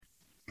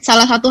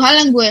salah satu hal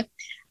yang gue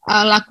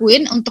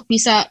lakuin untuk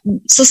bisa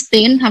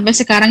sustain sampai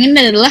sekarang ini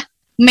adalah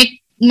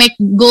make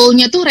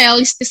goalnya tuh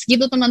realistis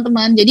gitu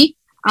teman-teman. Jadi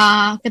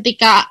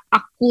ketika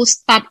aku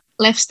start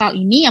lifestyle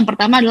ini, yang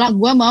pertama adalah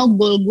gue mau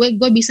goal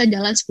gue bisa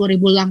jalan 10.000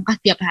 langkah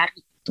tiap hari.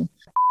 Gitu.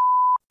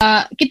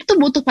 Kita tuh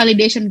butuh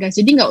validation guys,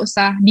 jadi nggak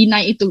usah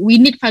deny itu. We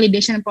need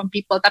validation from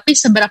people, tapi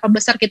seberapa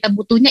besar kita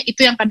butuhnya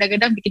itu yang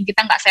kadang-kadang bikin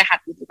kita nggak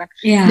sehat gitu kan.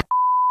 Yeah.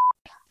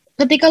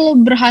 Ketika lo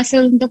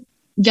berhasil untuk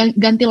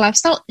ganti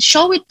lifestyle,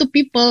 show it to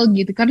people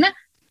gitu, karena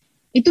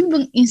itu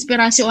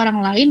menginspirasi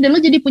orang lain dan lo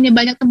jadi punya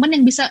banyak teman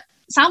yang bisa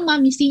sama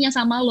misinya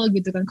sama lo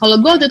gitu kan. Kalau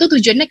gue waktu itu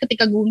tujuannya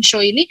ketika gue show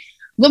ini,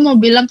 gue mau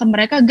bilang ke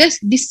mereka, guys,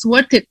 this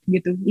worth it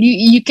gitu.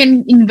 You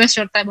can invest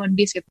your time on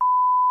this gitu.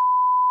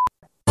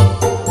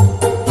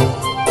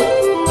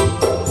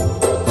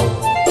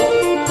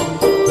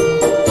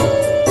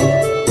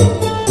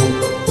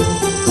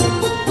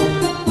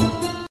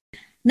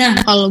 Nah,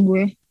 kalau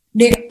gue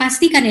Dek,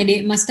 pastikan ya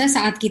Dek, maksudnya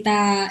saat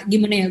kita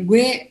gimana ya,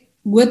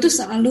 gue tuh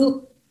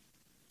selalu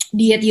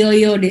diet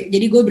yoyo Dek.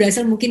 Jadi gue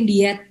berhasil mungkin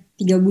diet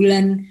 3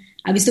 bulan,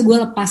 abis itu gue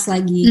lepas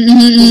lagi,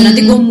 terus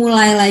nanti gue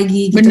mulai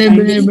lagi gitu kan.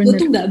 Jadi gue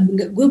tuh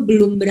gue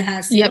belum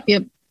berhasil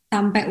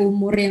sampai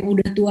umur yang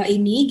udah tua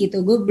ini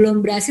gitu, gue belum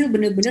berhasil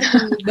bener-bener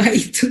mengubah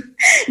itu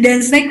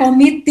dan stay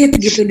committed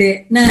gitu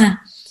Dek. Nah,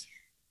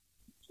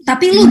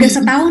 tapi lu udah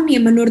setahun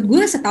nih, menurut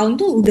gue setahun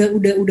tuh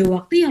udah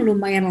waktu yang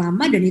lumayan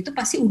lama dan itu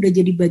pasti udah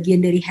jadi bagian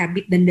dari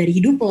habit dan dari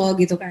hidup lo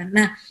gitu kan.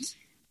 Nah,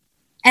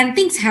 and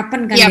things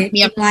happen kan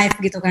in life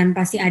gitu kan,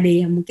 pasti ada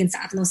yang mungkin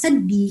saat lo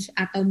sedih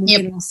atau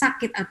mungkin lo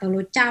sakit atau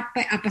lo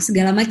capek apa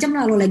segala macam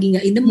lah, lo lagi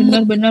nggak in the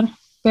mood. Bener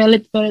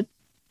valid.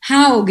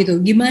 How gitu,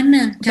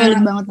 gimana cara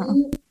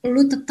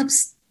lu tetap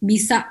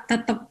bisa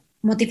tetap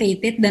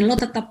motivated dan lo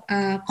tetap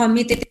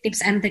committed,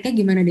 tips and triknya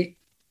gimana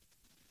Dek?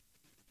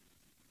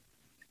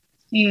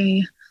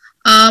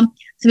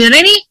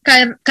 Sebenarnya ini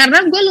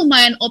karena gue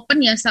lumayan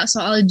open ya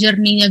soal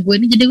journey-nya gue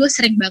ini, jadi gue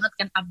sering banget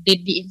kan update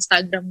di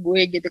Instagram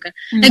gue gitu kan.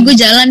 Gue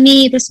jalan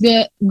nih, terus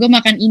gue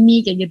makan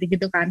ini kayak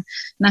gitu kan.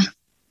 Nah,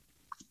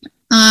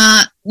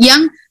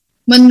 yang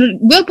menurut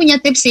gue punya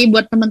tips sih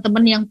buat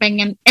teman-teman yang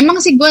pengen,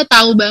 emang sih gue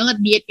tahu banget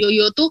diet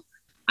yoyo tuh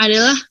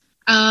adalah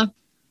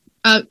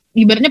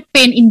ibaratnya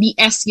pain in the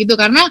ass gitu,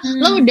 karena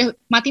lo udah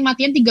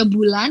mati-matian 3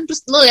 bulan,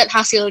 terus lo lihat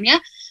hasilnya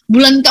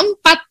bulan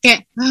keempat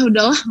kayak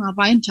udahlah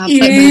ngapain, capek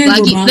balik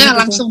lagi, udah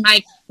langsung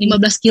naik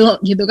 15 kilo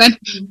gitu kan.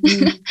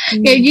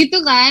 Kayak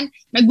gitu kan.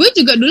 Nah gue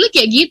juga dulu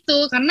kayak gitu,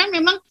 karena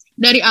memang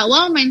dari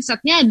awal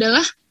mindsetnya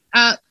adalah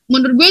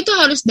menurut gue itu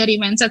harus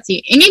dari mindset sih.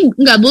 Ini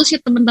nggak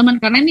bullshit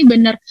teman-teman, karena ini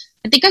bener.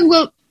 Ketika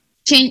gue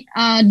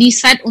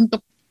decide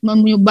untuk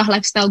mengubah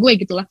lifestyle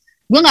gue gitulah,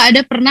 gue nggak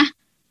ada pernah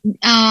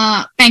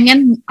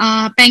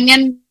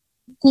pengen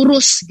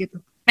kurus gitu,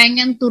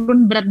 pengen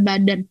turun berat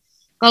badan.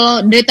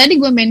 Kalau dari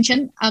tadi gue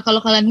mention, kalau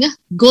kalian nggak,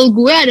 goal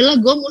gue adalah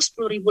gue mau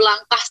 10.000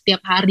 langkah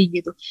setiap hari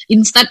gitu.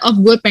 Instead of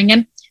gue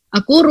pengen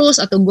kurus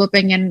atau gue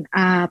pengen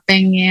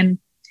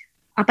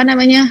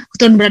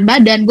turun berat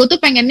badan, gue tuh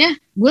pengennya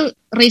gue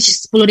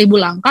reach 10.000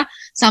 langkah,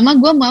 sama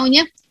gue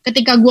maunya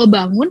ketika gue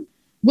bangun,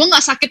 gue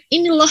nggak sakit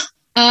ini loh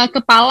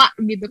kepala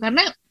gitu,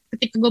 karena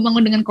ketika gue bangun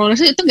dengan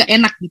kolesterol itu nggak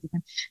enak gitu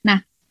kan. Nah,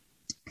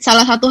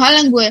 salah satu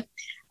hal yang gue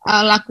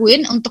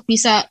lakuin untuk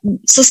bisa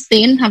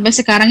sustain sampai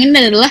sekarang ini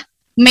adalah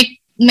make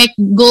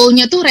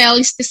goal-nya tuh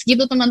realistis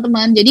gitu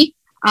teman-teman. Jadi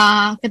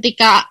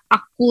ketika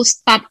aku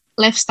start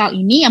lifestyle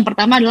ini, yang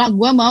pertama adalah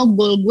gue mau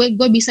goal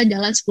gue bisa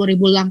jalan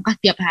 10.000 langkah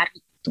tiap hari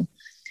gitu.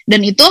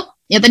 Dan itu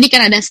ya tadi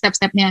kan ada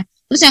step-stepnya.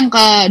 Terus yang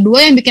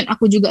kedua yang bikin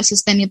aku juga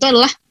sustain itu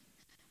adalah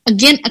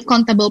again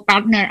accountable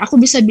partner. Aku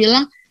bisa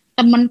bilang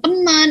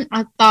teman-teman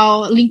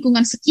atau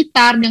lingkungan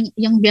sekitar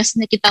yang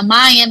biasanya kita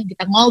main,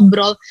 kita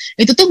ngobrol,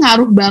 itu tuh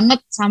ngaruh banget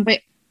sampai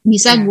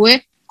bisa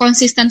gue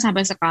konsisten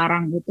sampai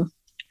sekarang gitu.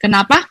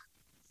 Kenapa?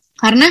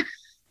 Karena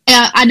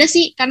ada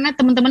sih, karena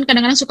teman-teman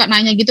kadang-kadang suka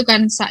nanya gitu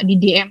kan di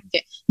DM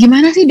kayak,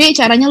 gimana sih Dek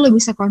caranya lo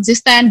bisa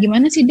konsisten?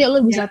 Gimana sih Dek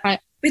lo bisa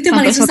kayak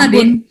sampai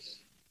setahun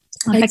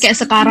sampai kayak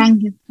sekarang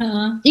gitu?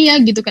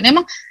 Iya gitu kan.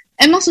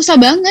 Emang susah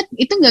banget,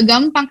 itu nggak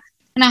gampang.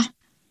 Nah,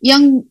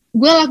 yang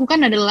gue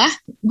lakukan adalah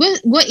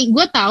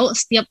gue tahu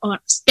setiap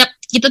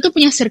kita tuh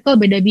punya circle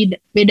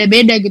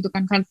beda-beda gitu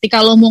kan.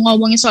 Ketika lo mau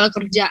ngomongin soal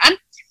kerjaan,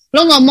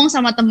 lo ngomong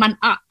sama teman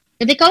A.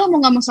 Ketika lo mau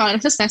ngomong soal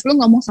exercise, lo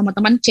ngomong sama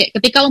teman C.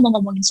 Ketika lo mau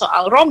ngomongin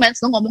soal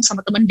romance, lo ngomong sama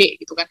teman D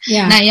gitu kan.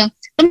 Nah, yang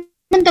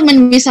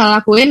teman-teman bisa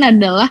lakuin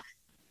adalah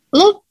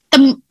lo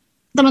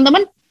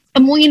teman-teman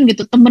temuin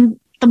gitu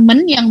teman-teman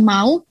yang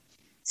mau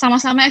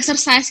sama-sama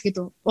exercise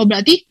gitu. Oh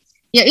berarti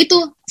ya itu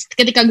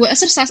ketika gue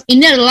exercise,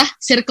 ini adalah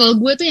circle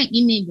gue tuh yang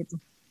ini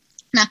gitu.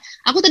 Nah,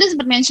 aku tadi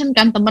sempat mention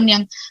kan teman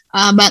yang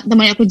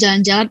aku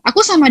jalan-jalan, aku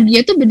sama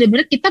dia tuh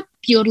bener-bener kita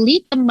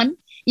purely teman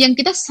yang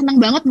kita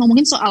senang banget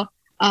ngomongin soal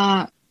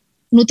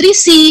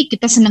nutrisi,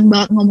 kita senang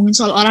banget ngomongin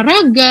soal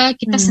olahraga,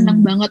 kita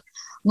senang banget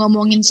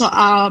ngomongin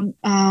soal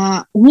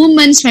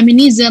women's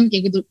feminism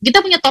kayak gitu.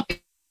 Kita punya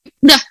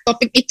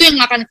topik itu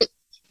yang akan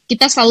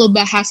kita selalu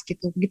bahas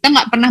gitu. Kita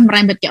nggak pernah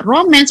merembet kayak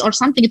romance or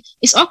something.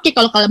 It's okay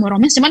kalau kalian mau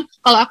romance, cuman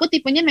kalau aku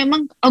tipenya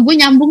memang gue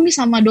nyambung nih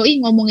sama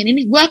doi ngomongin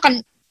ini, gue akan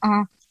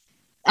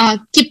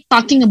keep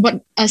talking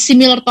about a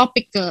similar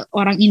topic ke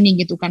orang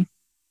ini gitu kan.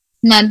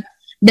 Nah,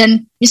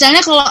 dan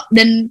misalnya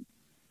dan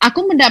aku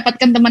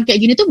mendapatkan teman kayak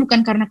gini tuh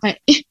bukan karena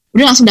kayak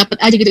udah langsung dapet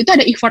aja gitu, itu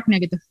ada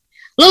effortnya gitu.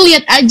 Lo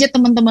lihat aja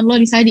teman-teman lo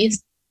misalnya di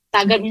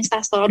Instagram,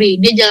 Instastory,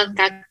 dia jalan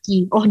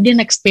kaki, dia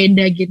naik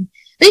sepeda gitu.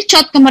 Reach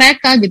out ke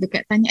mereka gitu,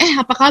 kayak tanya,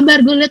 apa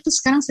kabar, gue lihat tuh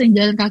sekarang sering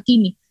jalan kaki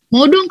nih,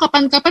 mau dong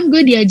kapan-kapan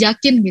gue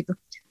diajakin gitu.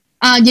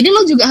 Jadi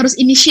lo juga harus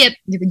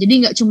initiate gitu, jadi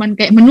nggak cuman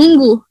kayak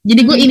menunggu,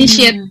 jadi gue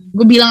initiate,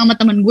 gue bilang sama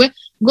teman gue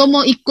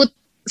mau ikut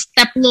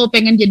step lo,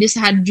 pengen jadi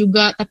sehat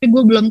juga, tapi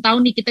gue belum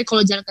tahu nih kita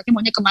kalau jalan kaki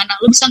maunya kemana,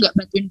 lo bisa nggak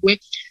bantuin gue,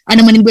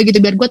 nemenin gue gitu,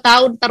 biar gue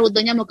tahu ntar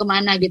rutenya mau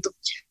kemana gitu.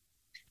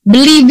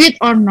 Believe it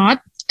or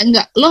not,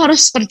 enggak, lo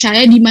harus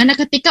percaya di mana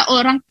ketika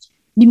orang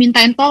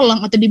dimintain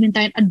tolong atau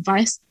dimintain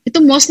advice, itu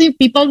mostly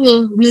people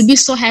will be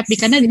so happy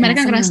karena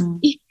mereka ngerasa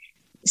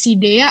si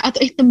Dea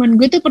atau teman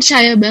gue tuh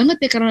percaya banget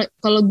ya karena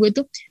kalau gue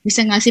tuh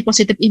bisa ngasih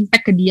positive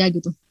impact ke dia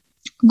gitu.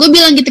 Gue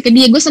bilang gitu ke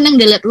dia, gue seneng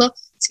deh liat lo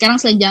sekarang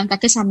selain jalan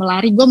kaki sama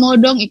lari, gue mau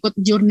dong ikut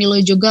journey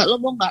lo juga, lo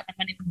mau nggak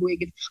nemenin gue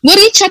gitu. Gue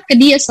reach out ke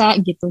dia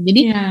gitu.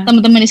 Jadi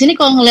teman-teman di sini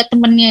kalau ngeliat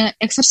temennya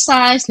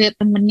exercise, lihat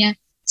temennya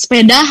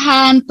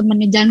sepedahan,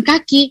 temennya jalan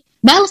kaki,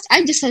 balas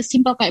aja,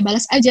 simpel kayak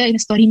balas aja ini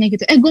story-nya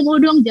gitu. Gue mau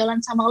dong jalan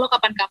sama lo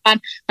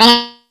kapan-kapan. Kalau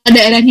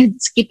daerahnya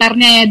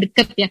sekitarnya ya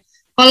deket ya.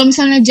 Kalau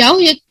misalnya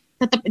jauh ya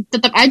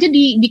tetap aja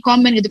di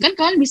komen gitu kan,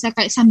 kalian bisa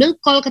kayak sambil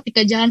call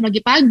ketika jalan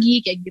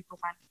pagi-pagi kayak gitu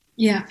kan.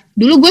 Iya.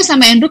 Dulu gue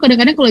sama Andrew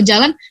kadang-kadang kalau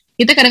jalan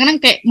kita kadang-kadang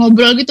kayak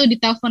ngobrol gitu di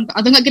telepon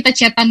atau enggak kita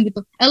chatan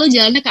gitu. Lo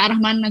jalannya ke arah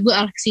mana? Gue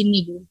arah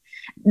sini gitu.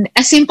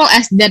 As simple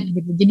as that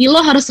gitu. Jadi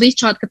lo harus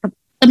reach out ke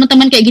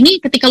teman-teman kayak gini.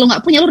 Ketika lo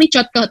nggak punya, lo reach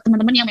out ke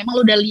teman-teman yang memang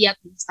lo udah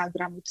lihat di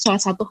Instagram. Itu salah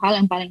satu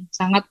hal yang paling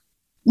sangat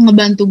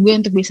ngebantu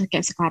gue untuk bisa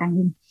kayak sekarang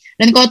ini.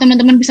 Dan kalau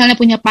teman-teman misalnya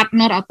punya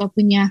partner atau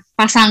punya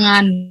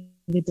pasangan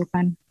gitu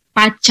kan,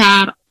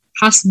 pacar,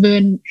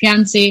 husband,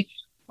 fiance,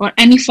 or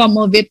any form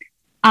of it,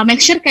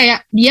 make sure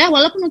kayak dia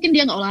walaupun mungkin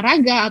dia nggak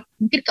olahraga,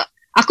 mungkin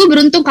aku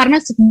beruntung karena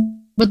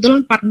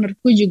sebetulnya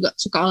partnerku juga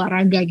suka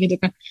olahraga gitu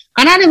kan.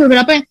 Karena ada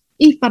beberapa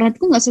yang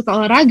partnerku nggak suka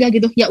olahraga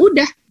gitu, ya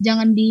udah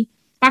jangan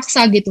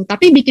dipaksa gitu.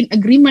 Tapi bikin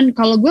agreement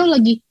kalau gue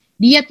lagi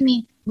diet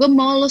nih, gue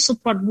mau lo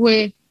support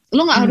gue,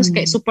 lo nggak harus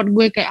kayak support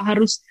gue kayak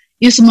harus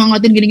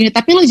semangatin gini-gini.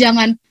 Tapi lo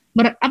jangan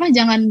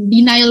jangan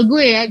denial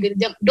gue ya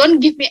gitu. Don't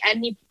give me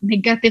any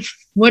negative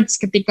words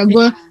ketika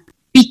gue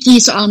picky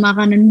soal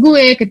makanan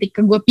gue,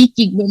 ketika gue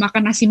picky gue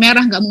makan nasi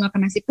merah nggak mau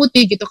makan nasi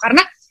putih gitu.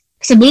 Karena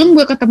sebelum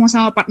gue ketemu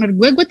sama partner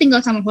gue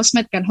tinggal sama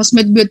housemate kan.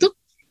 Housemate gue tuh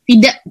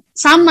tidak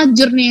sama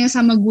journey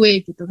sama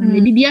gue gitu kan.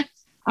 Jadi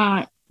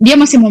dia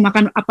masih mau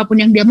makan apapun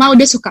yang dia mau,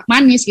 dia suka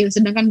manis gitu.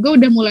 Sedangkan gue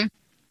udah mulai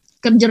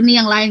ke journey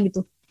yang lain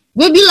gitu.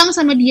 Gue bilang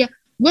sama dia,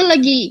 gue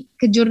lagi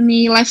ke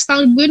journey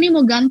lifestyle gue nih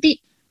mau ganti.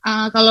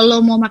 Kalau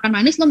lo mau makan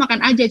manis, lo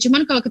makan aja.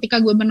 Cuman kalau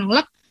ketika gue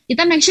menolak,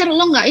 kita make sure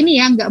lo nggak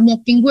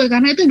mocking gue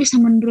karena itu bisa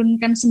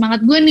menurunkan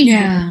semangat gue nih.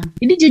 Yeah.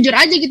 Jadi jujur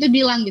aja gitu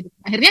bilang gitu.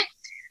 Akhirnya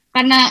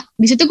karena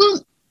di situ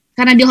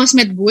karena dia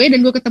housemate gue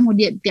dan gue ketemu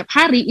dia tiap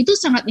hari, itu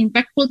sangat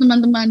impactful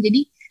teman-teman.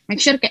 Jadi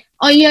make sure kayak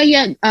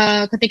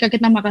ketika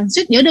kita makan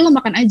sweet ya udah lo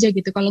makan aja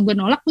gitu. Kalau gue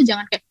nolak lo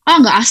jangan kayak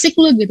nggak asik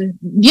lo gitu.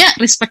 Dia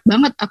respect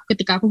banget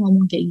ketika aku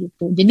ngomong kayak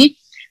gitu. Jadi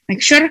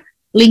make sure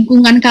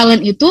lingkungan kalian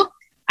itu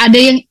ada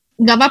yang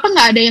nggak apa-apa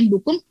nggak ada yang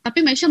dukung,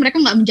 tapi make sure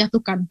mereka nggak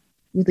menjatuhkan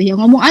gitu ya.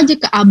 Ngomong aja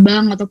ke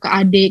abang atau ke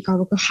adik,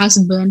 kalau ke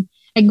husband,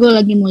 gue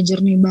lagi mau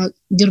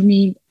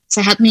journey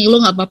sehat nih,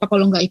 lo nggak apa-apa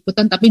kalau nggak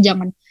ikutan, tapi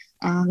jangan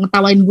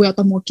ngetawain gue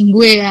atau mocking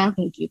gue ya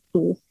kayak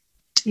gitu.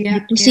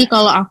 Gitu sih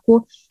kalau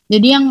aku.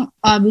 Jadi yang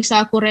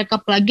bisa aku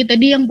rekap lagi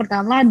tadi, yang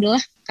pertama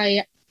adalah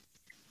kayak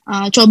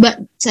coba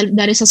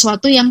dari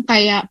sesuatu yang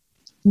kayak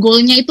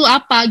goalnya itu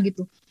apa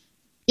gitu,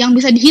 yang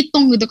bisa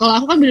dihitung gitu. Kalau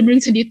aku kan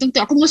benar-benar bisa dihitung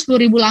tuh, aku mau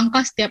 10.000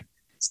 langkah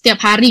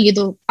setiap hari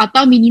gitu,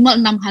 atau minimal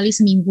 6 kali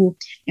seminggu.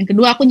 Yang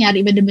kedua, aku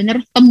nyari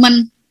bener-bener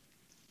temen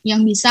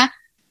yang bisa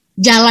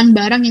jalan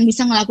bareng, yang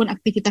bisa ngelakuin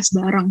aktivitas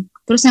bareng.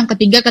 Terus yang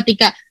ketiga,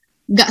 ketika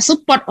gak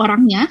support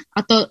orangnya,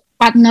 atau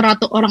partner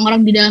atau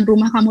orang-orang di dalam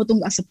rumah kamu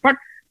tuh gak support,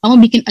 kamu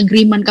bikin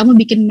agreement, kamu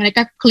bikin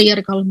mereka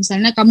clear kalau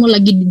misalnya kamu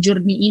lagi di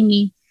journey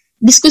ini.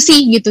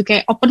 Diskusi gitu,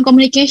 kayak open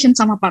communication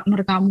sama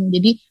partner kamu.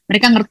 Jadi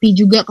mereka ngerti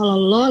juga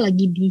kalau lo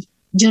lagi di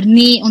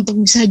journey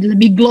untuk bisa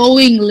lebih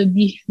glowing,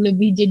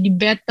 lebih jadi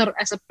better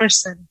as a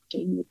person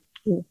kayak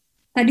gitu.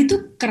 Tadi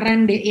tuh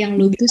keren deh yang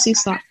lu itu sih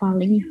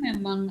paling.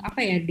 Memang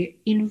apa ya,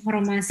 deh,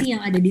 informasi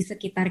yang ada di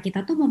sekitar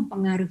kita tuh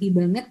mempengaruhi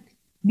banget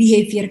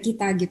behavior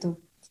kita gitu.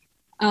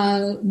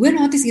 Gue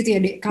notice gitu ya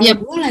deh, kalau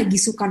gue lagi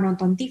suka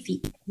nonton TV,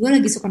 gue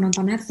lagi suka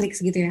nonton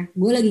Netflix gitu ya,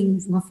 gue lagi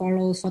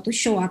nge-follow suatu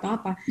show atau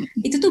apa,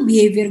 itu tuh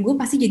behavior gue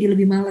pasti jadi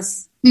lebih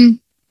males.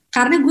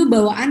 Karena gue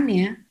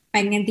bawaannya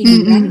pengen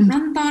tiduran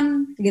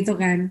nonton gitu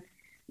kan.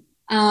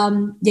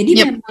 Jadi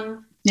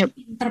memang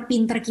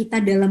pinter-pinter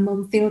kita dalam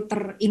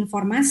memfilter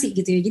informasi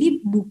gitu ya.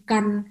 Jadi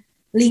bukan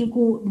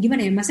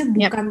gimana ya,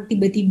 maksudnya bukan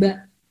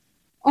tiba-tiba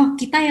oh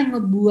kita yang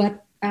ngebuat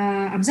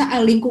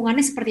misalnya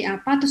lingkungannya seperti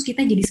apa, terus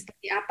kita jadi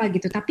seperti apa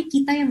gitu. Tapi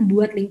kita yang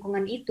buat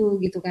lingkungan itu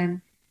gitu kan.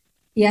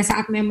 Ya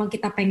saat memang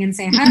kita pengen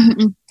sehat,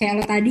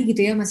 kayak lo tadi gitu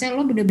ya, maksudnya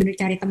lo bener-bener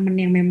cari temen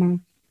yang memang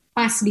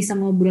pas bisa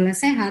ngobrolnya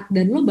sehat,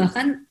 dan lo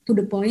bahkan to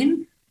the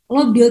point,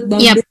 lo build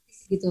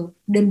boundaries gitu.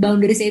 Dan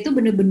boundariesnya itu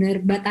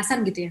bener-bener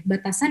batasan gitu ya,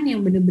 batasan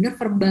yang bener-bener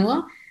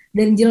verbal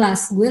dan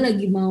jelas. Gue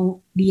lagi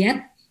mau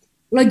diet,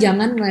 lo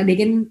jangan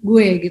ngeledekin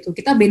gue gitu.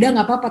 Kita beda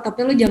nggak apa-apa,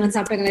 tapi lo jangan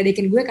sampai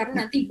ngeledekin gue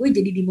karena nanti gue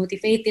jadi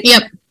demotivated.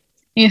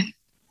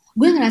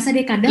 Gue ngerasa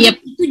deh kadang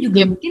itu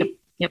juga mungkin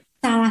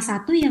salah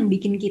satu yang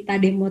bikin kita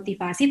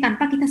demotivasi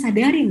tanpa kita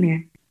sadarin ya,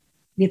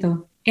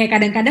 gitu. Kayak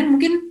kadang-kadang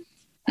mungkin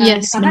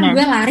misalkan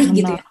gue lari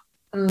gitu ya,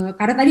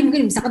 karena tadi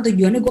mungkin misalkan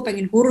tujuannya gue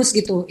pengen kurus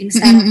gitu,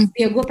 instead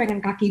ya gue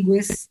pengen kaki gue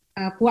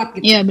kuat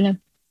gitu. Iya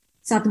benar.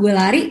 Saat gue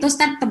lari, terus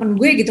kan temen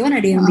gue gitu kan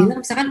ada yang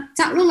bilang misalkan,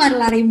 Cak lu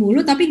lari-lari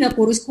mulu tapi nggak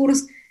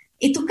kurus-kurus.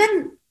 Itu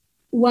kan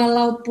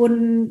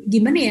walaupun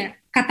gimana ya,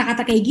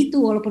 kata-kata kayak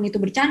gitu, walaupun itu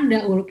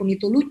bercanda, walaupun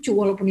itu lucu,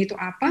 walaupun itu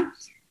apa,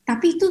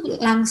 tapi itu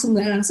langsung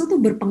nggak langsung tuh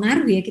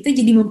berpengaruh ya, kita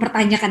jadi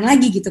mempertanyakan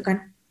lagi gitu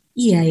kan,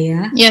 iya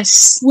ya,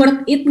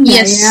 worth it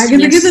nggak ya,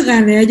 gitu-gitu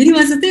kan ya. Jadi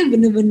maksudnya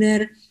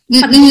bener-bener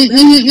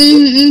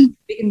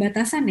bikin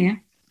batasan ya.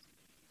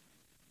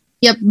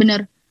 Yap,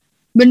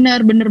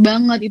 benar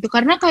banget itu,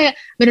 karena kayak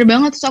bener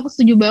banget, terus aku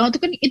setuju banget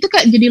tuh kan, itu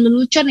kayak jadi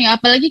lelucon ya,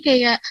 apalagi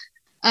kayak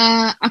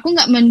aku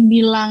nggak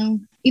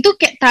menbilang itu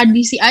kayak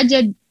tradisi aja,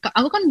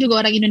 aku kan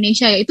juga orang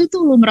Indonesia ya, itu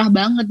tuh lumrah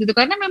banget gitu,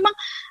 karena memang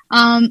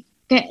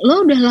kayak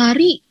lo udah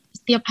lari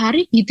setiap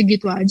hari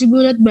gitu-gitu aja, gue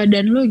liat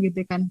badan lo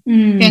gitu kan,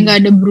 kayak nggak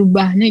ada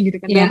berubahnya gitu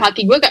kan. Dalam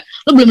hati gue kayak,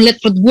 lo belum liat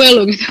perut gue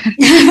lo gitu kan.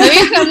 Tapi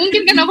nggak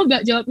mungkin kan aku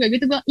nggak jawab kayak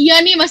gitu, gue iya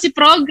nih masih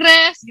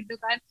progres gitu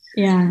kan.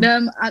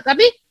 Dan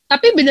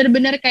tapi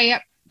benar-benar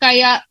kayak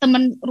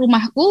teman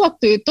rumahku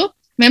waktu itu,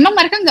 memang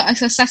mereka nggak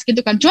exercise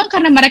gitu kan, cuma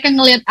karena mereka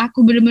ngelihat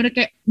aku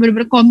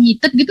benar-benar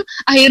committed gitu,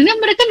 akhirnya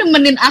mereka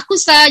nemenin aku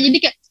jadi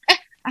kayak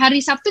hari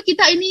Sabtu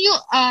kita ini yuk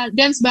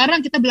dance bareng,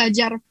 kita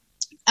belajar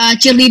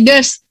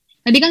cheerleaders.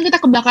 Tadi kan kita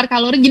kebakar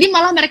kalori, jadi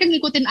malah mereka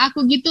ngikutin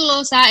aku gitu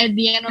loh at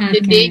the end of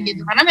the day gitu.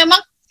 Karena memang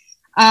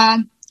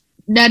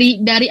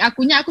dari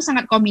akunya aku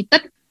sangat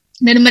committed,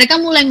 dan mereka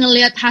mulai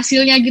ngelihat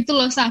hasilnya gitu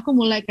loh. Aku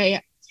mulai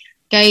kayak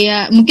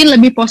mungkin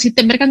lebih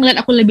positif, mereka ngelihat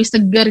aku lebih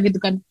segar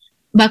gitu kan.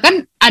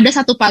 Bahkan ada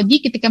satu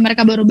pagi ketika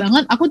mereka baru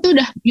bangun, aku tuh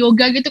udah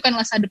yoga gitu kan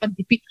depan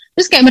TV.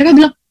 Terus kayak mereka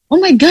bilang,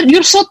 oh my god,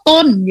 you're so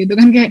tone gitu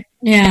kan, kayak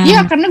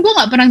iya karena gue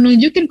nggak pernah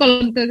nunjukin,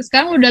 kalau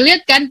sekarang udah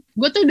lihat kan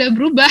gue tuh udah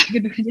berubah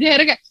gitu. Jadi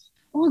akhirnya kayak,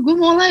 oh gue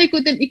mulai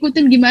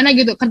ikutin gimana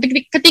gitu.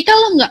 Ketika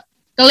lo nggak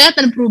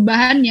kelihatan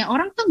perubahannya,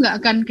 orang tuh nggak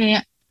akan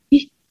kayak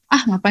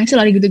ngapain sih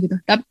lari gitu.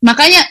 Tapi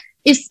makanya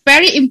it's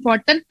very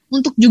important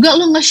untuk juga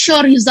lo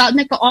nge-show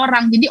resultnya ke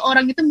orang. Jadi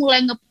orang itu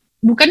mulai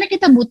bukannya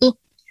kita tuh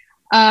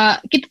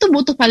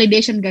butuh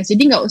validation guys,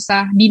 jadi nggak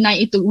usah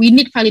deny itu, we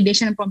need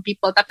validation from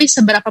people, tapi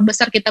seberapa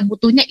besar kita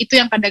butuhnya itu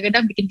yang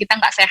kadang-kadang bikin kita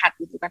nggak sehat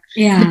gitu kan.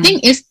 The thing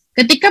is,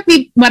 ketika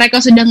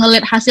mereka sudah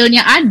ngeliat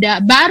hasilnya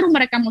ada, baru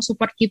mereka mau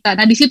support kita.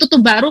 Nah di situ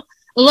tuh baru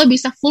lo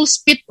bisa full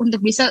speed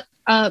untuk bisa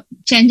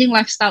changing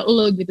lifestyle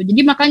lo gitu.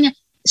 Jadi makanya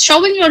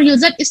showing your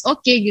result is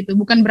okay gitu,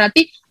 bukan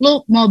berarti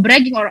lo mau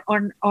bragging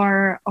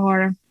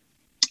or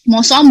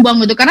mau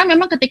sombong gitu, karena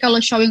memang ketika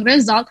lo showing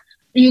result,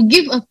 you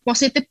give a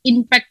positive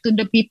impact to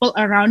the people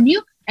around you,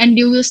 and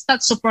they will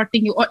start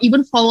supporting you or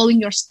even following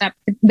your step.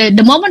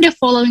 The moment they're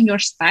following your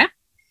step,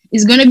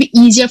 it's gonna be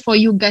easier for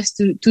you guys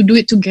to do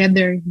it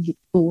together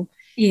gitu.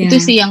 Itu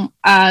sih yang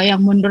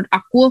menurut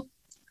aku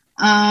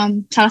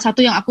salah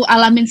satu yang aku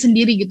alamin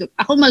sendiri gitu.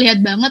 Aku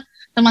melihat banget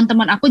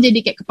teman-teman aku jadi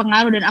kayak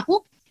kepengaruh, dan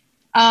aku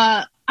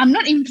I'm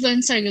not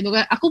influencer gitu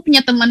kan. Aku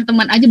punya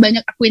teman-teman aja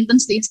banyak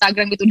acquaintance di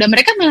Instagram gitu, dan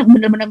mereka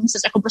benar-benar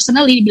message aku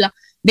personally, bilang,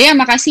 Dea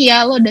makasih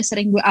ya lo udah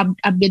sering gue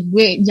update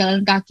gue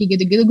jalan kaki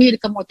gitu-gitu, gue jadi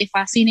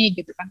kemotivasi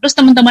nih gitu kan. Terus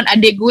teman-teman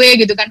adik gue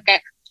gitu kan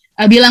kayak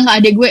bilang ke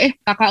adik gue,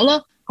 kakak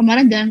lo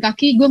kemarin jalan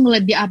kaki, gue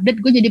ngeliat di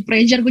update, gue jadi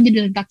pressure, gue jadi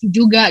jalan kaki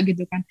juga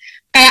gitu kan.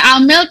 Kayak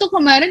Amel tuh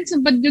kemarin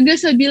sempet juga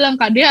bilang,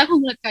 Kak Dea,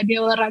 aku ngeliat Kak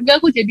Dea olahraga,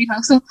 aku jadi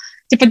langsung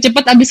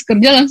cepet-cepet abis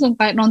kerja langsung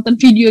kayak nonton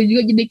video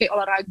juga, jadi kayak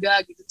olahraga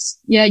gitu.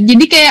 Ya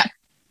jadi kayak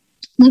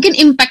mungkin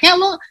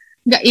impactnya lo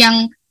nggak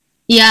yang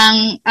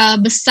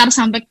besar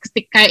sampai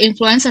kayak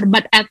influencer,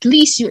 but at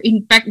least you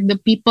impact the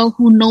people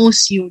who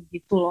knows you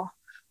gitu loh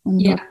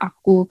menurut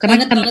aku,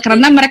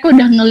 karena mereka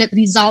udah ngeliat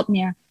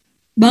resultnya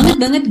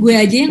banget. Gue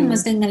aja yang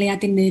mesti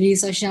ngeliatin dari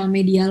sosial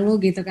media lo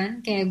gitu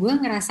kan, kayak gue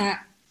ngerasa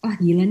wah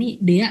gila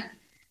nih Dea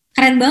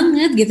keren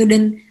banget gitu,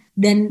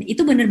 dan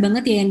itu bener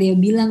banget ya yang dia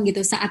bilang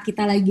gitu, saat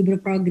kita lagi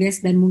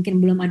berprogres dan mungkin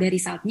belum ada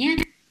resultnya.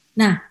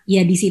 Nah,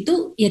 ya di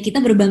situ ya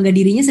kita berbangga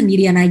dirinya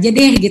sendirian aja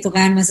deh gitu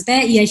kan.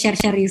 Maksudnya ya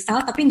share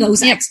result, tapi nggak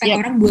usah expect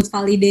orang buat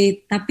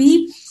validate.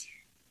 Tapi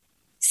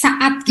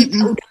saat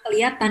kita udah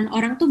kelihatan,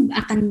 orang tuh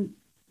akan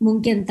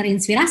mungkin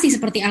terinspirasi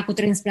seperti aku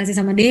terinspirasi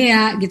sama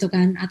Dea gitu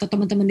kan, atau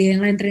teman-teman Dea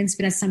yang lain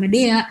terinspirasi sama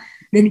Dea,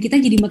 dan kita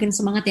jadi makin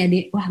semangat ya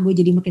Dek. Wah, gue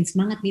jadi makin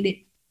semangat nih Dek.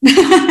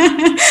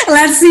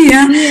 Let's see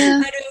ya.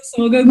 Aduh,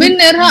 semoga gue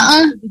bener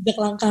jejak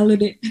langkah lu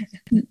Dek.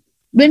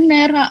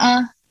 Bener,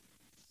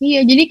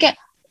 iya, jadi kayak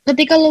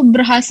ketika lo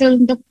berhasil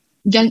untuk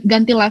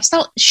ganti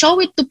lifestyle,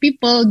 show it to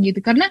people gitu,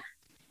 karena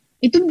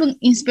itu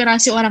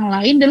menginspirasi orang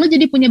lain dan lo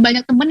jadi punya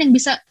banyak teman yang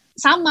bisa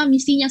sama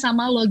misinya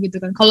sama lo gitu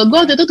kan. Kalau gue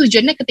waktu itu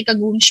tujuannya ketika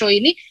gue show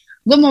ini,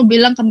 gue mau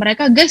bilang ke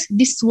mereka, guys,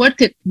 this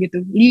worth it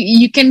gitu.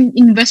 You can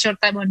invest your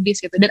time on this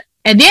gitu. Dan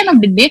at the end of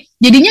the day,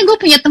 jadinya gue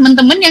punya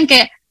teman-teman yang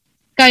kayak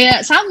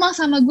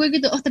sama gue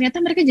gitu. Oh, ternyata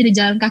mereka jadi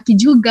jalan kaki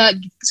juga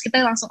gitu. Terus kita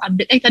langsung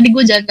update, tadi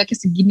gue jalan kaki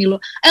segini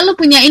loh. Lo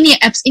punya ini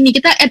apps ini,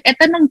 kita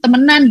add-addan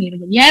temenan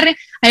gitu. Ya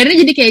akhirnya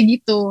jadi kayak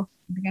gitu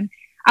kan.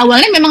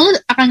 Awalnya memang lo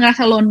akan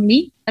ngerasa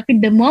lonely,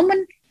 tapi the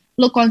moment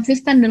lo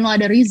konsisten dan lo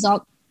ada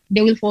result, they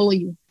will follow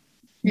you.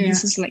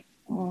 This is like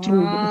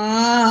true.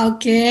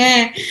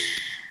 Oke.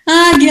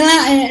 Gila,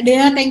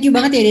 Dea, thank you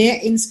banget ya, Dea,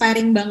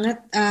 inspiring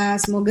banget.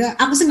 Semoga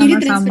aku sendiri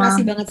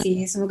terinspirasi banget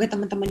sih. Semoga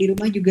teman-teman di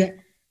rumah juga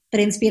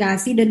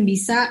terinspirasi dan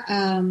bisa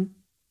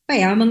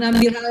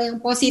mengambil hal yang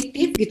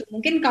positif gitu.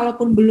 Mungkin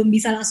kalaupun belum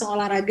bisa langsung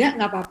olahraga,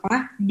 nggak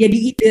apa-apa. Jadi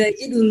ide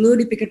aja dulu,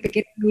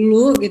 dipikir-pikir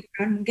dulu gitu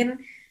kan. Mungkin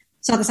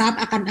suatu saat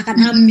akan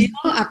ambil,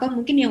 atau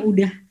mungkin yang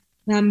udah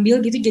ngambil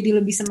gitu jadi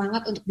lebih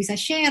semangat untuk bisa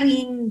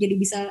sharing, jadi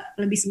bisa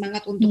lebih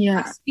semangat untuk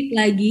speak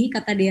lagi,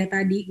 kata Dea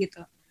tadi gitu.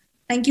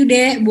 Thank you,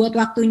 De, buat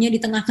waktunya di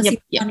tengah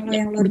kesibukan lo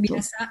yang luar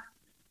biasa.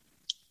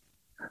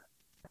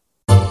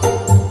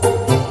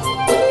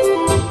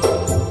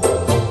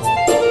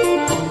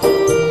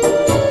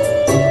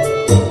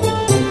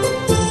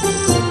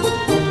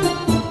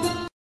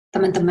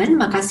 Teman-teman,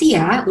 makasih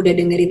ya udah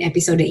dengerin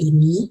episode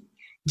ini.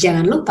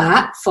 Jangan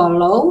lupa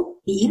follow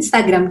di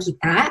Instagram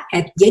kita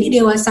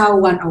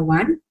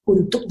 @jadidewasa101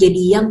 untuk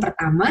jadi yang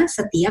pertama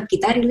setiap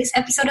kita rilis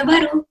episode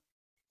baru.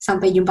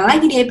 Sampai jumpa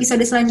lagi di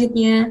episode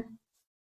selanjutnya.